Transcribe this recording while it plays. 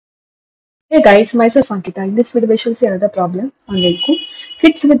Hey guys, myself Ankita. In this video, we shall see another problem on LeetCode.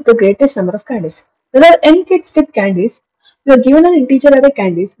 Kids with the greatest number of candies. There are n kids with candies. We are given an integer array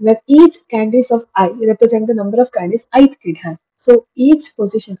candies where each candies of I represent the number of candies ith kid has. So each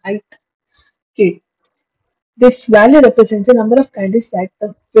position ith kid, this value represents the number of candies that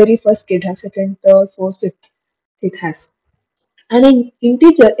the very first kid has, second, third, fourth, fifth kid has. And an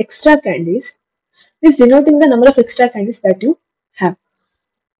integer extra candies is denoting the number of extra candies that you have.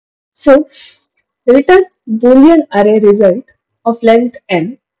 So return Boolean array result of length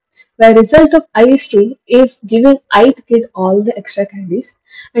n, where result of I is true if giving ith kid all the extra candies,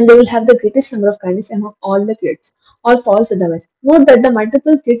 and they will have the greatest number of candies among all the kids, or false otherwise. Note that the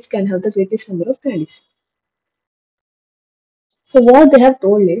multiple kids can have the greatest number of candies. So what they have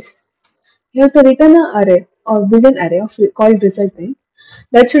told is, you have to return an array or Boolean array of called resultant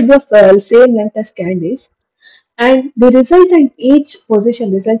that should be of same length as candies, and the resultant each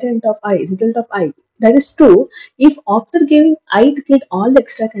position result of I, that is true if after giving ith kid all the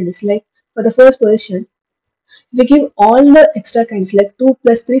extra candies, like for the first position, if we give all the extra candies like 2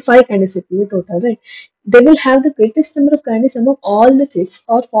 plus 3 5 candies will be total, right? They will have the greatest number of candies among all the kids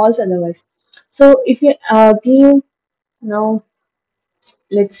or false otherwise. So if you give now,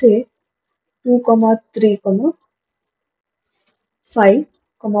 let's say 2 comma 3 comma 5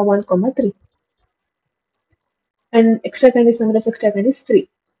 comma 1 comma 3, and extra candies, number of extra candies 3,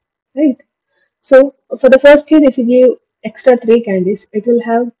 right? So for the first kid, if you give extra 3 candies, it will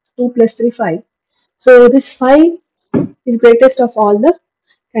have 2 plus 3 5. So this 5 is greatest of all the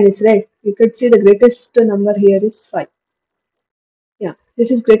candies, right? You could see the greatest number here is 5. Yeah,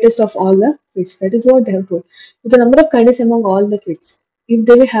 this is greatest of all the kids. That is what they have told. With the number of candies among all the kids. If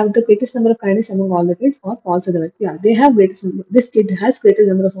they will have the greatest number of candies among all the kids or false otherwise. Yeah, they have greatest number. This kid has greatest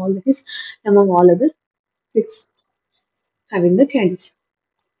number of all the kids among all other kids having the candies.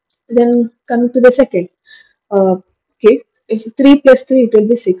 Then coming to the second kid, if 3 plus 3 it will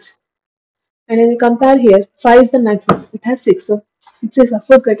be 6. And when we compare here, 5 is the maximum. It has 6. So 6 is of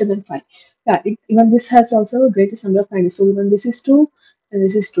course greater than 5. Yeah, even this has also a greatest number of candies. So even this is true and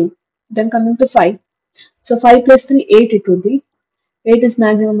this is true. Then coming to 5. So 5 plus 3, 8 it would be. 8 is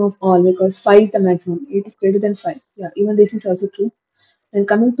maximum of all because 5 is the maximum. 8 is greater than 5. Yeah, even this is also true. Then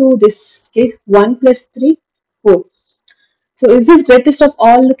coming to this kid, 1 plus 3, 4. So is this greatest of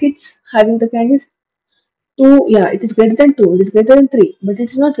all the kids having the candies? 2, yeah, it is greater than 2, it is greater than 3, but it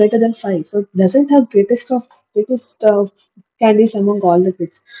is not greater than 5. So it doesn't have greatest of candies among all the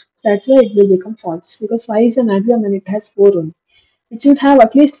kids. So that's why it will become false because 5 is the maximum and it has 4 only. It should have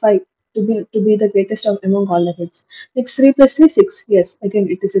at least 5 to be the greatest of among all the kids. Next 3 plus 3, 6. Yes, again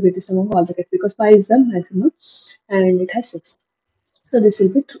it is the greatest among all the kids because 5 is the maximum and it has 6. So this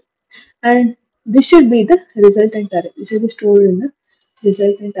will be true. And this should be the resultant array. It should be stored in the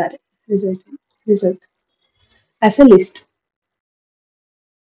resultant array. Result as a list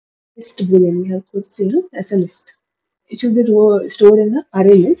boolean we have put 0 as a list. It should be stored in the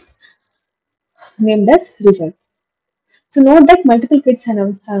array list named as result. So note that multiple kids have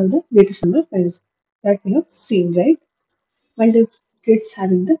the greatest number of candies that we have seen, right? Multiple kids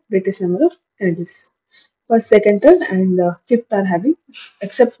having the greatest number of candies. First, second, third, and fifth are having,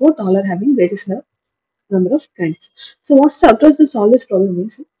 except fourth, all are having greatest number of candies. So what's the approach to solve this problem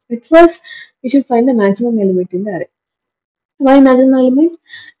is, at first, we should find the maximum element in the array. Why maximum element?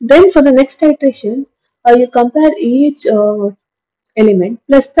 Then for the next iteration, you compare each element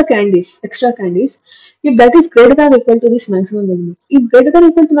plus the candies, extra candies. If that is greater than or equal to this maximum element, if greater than or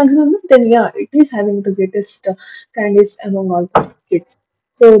equal to maximum element, then yeah, it is having the greatest candies among all the kids.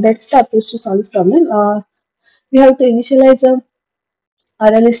 So that's the approach to solve this problem. We have to initialize a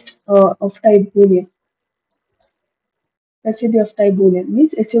array list of type boolean. That should be of type boolean,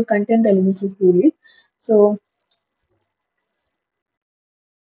 means it should contain the elements as boolean. So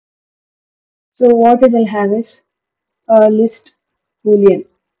what it will have is a list boolean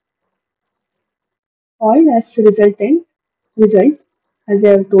called as resultant result, as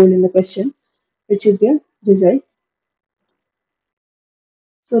I have told in the question. It should be a result.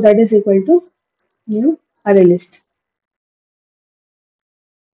 So that is equal to new array list.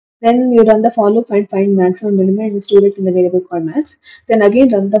 Then you run the for loop and find maximum element and store it in the variable called max. Then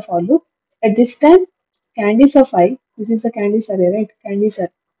again run the for loop. At this time, candies of I. This is the candies array, right? Candies array.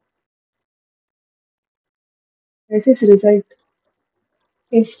 This is result.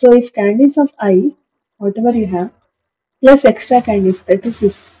 If candies of I, whatever you have, plus extra candies, that is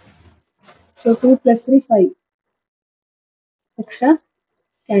this. So 2 plus 3, 5 extra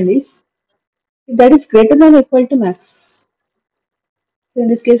candies. If that is greater than or equal to max, So in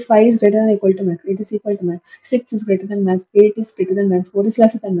this case, 5 is greater than or equal to max. 8 is equal to max. 6 is greater than max. 8 is greater than max. 4 is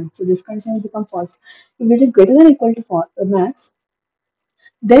lesser than max. So this condition will become false. If it is greater than or equal to max,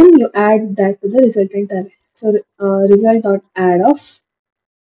 then you add that to the resultant array. So result dot add of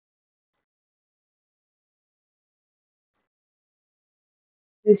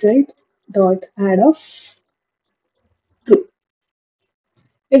result dot add of true.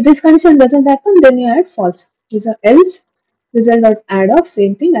 If this condition doesn't happen, then you add false. Else result dot add of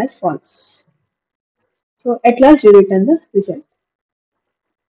same thing as false. So at last you return the result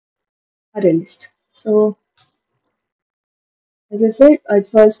array list. So as I said, at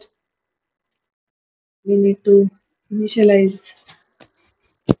first we need to initialize,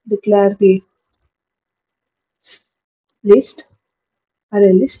 declare the list,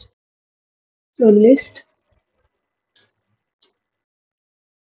 array list. So list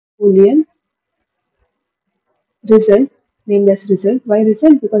boolean result named as result. Why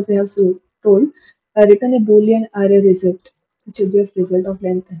result? Because we have so told return a boolean array result, which will be of result of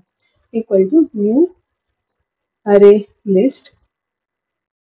length equal to new array list.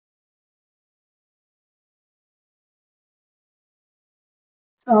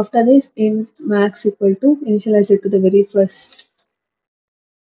 So after this, in max equal to initialize it to the very first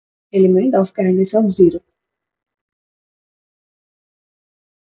element of candies of 0.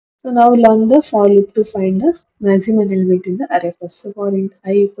 So now learn the for loop to find the maximum element in the array first. So for int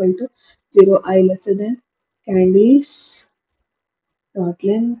I equal to 0, I lesser than candies dot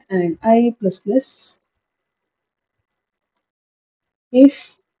length and I plus plus.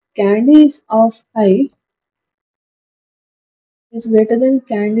 If candies of I is greater than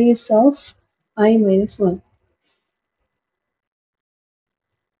candies of I minus 1.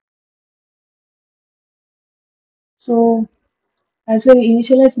 So as we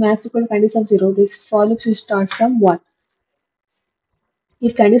initialize max equal to candies of 0, this for loop should start from 1.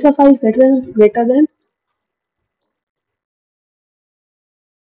 If candies of I is greater than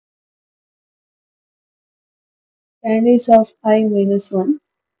candies of I minus 1,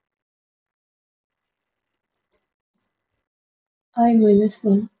 I minus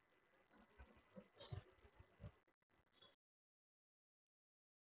 1.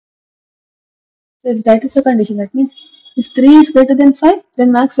 So if that is a condition, that means if 3 is greater than 5,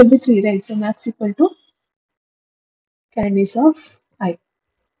 then max will be 3, right? So max equal to candies of I.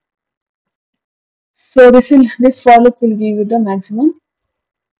 So this for loop will give you the maximum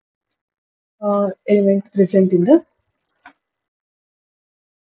element present in the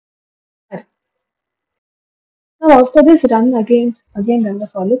array. Now after this, again run the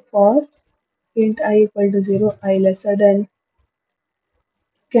for loop for int I equal to 0, I lesser than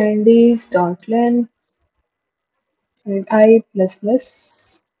candies dot len and I plus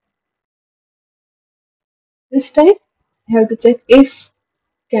plus. This time you have to check if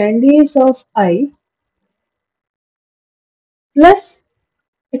candies of I plus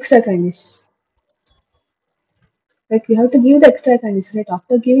extra candies. Like you have to give the extra candies, right?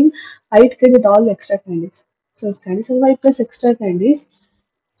 After giving, I it with all the extra candies. So if candies of Y plus extra candies,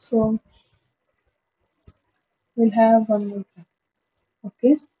 so we'll have one more.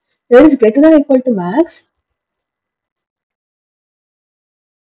 Okay. That is greater than or equal to max.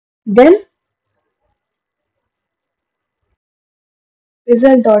 Then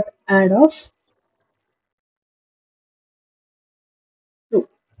result dot add of true.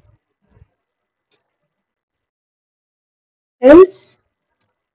 Else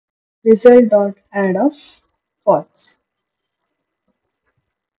result dot add of false.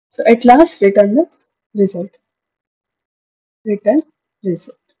 So at last return the result. Return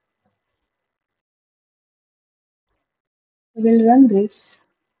result. We will run this.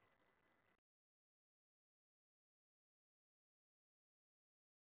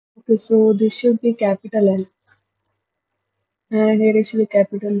 Okay, so this should be capital L and here it should be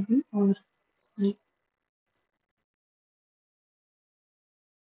capital B or I.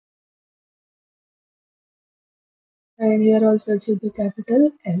 And here also it should be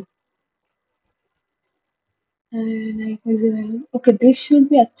capital L. And I equal 0. Okay, this should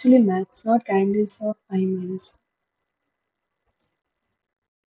be actually max, not candies of I minus.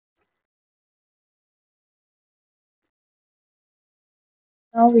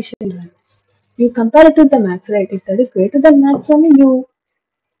 Now we shall run. You compare it with the max, right? If that is greater than max only, you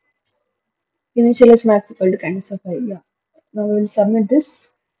initialize max equal to candies of I. Yeah. Now we will submit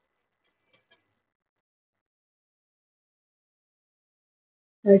this.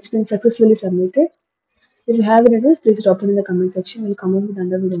 Now it's been successfully submitted. If you have any doubts, please drop it in the comment section. We'll come up with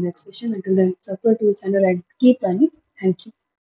another video next session. Until then, subscribe to the channel and keep learning. Thank you.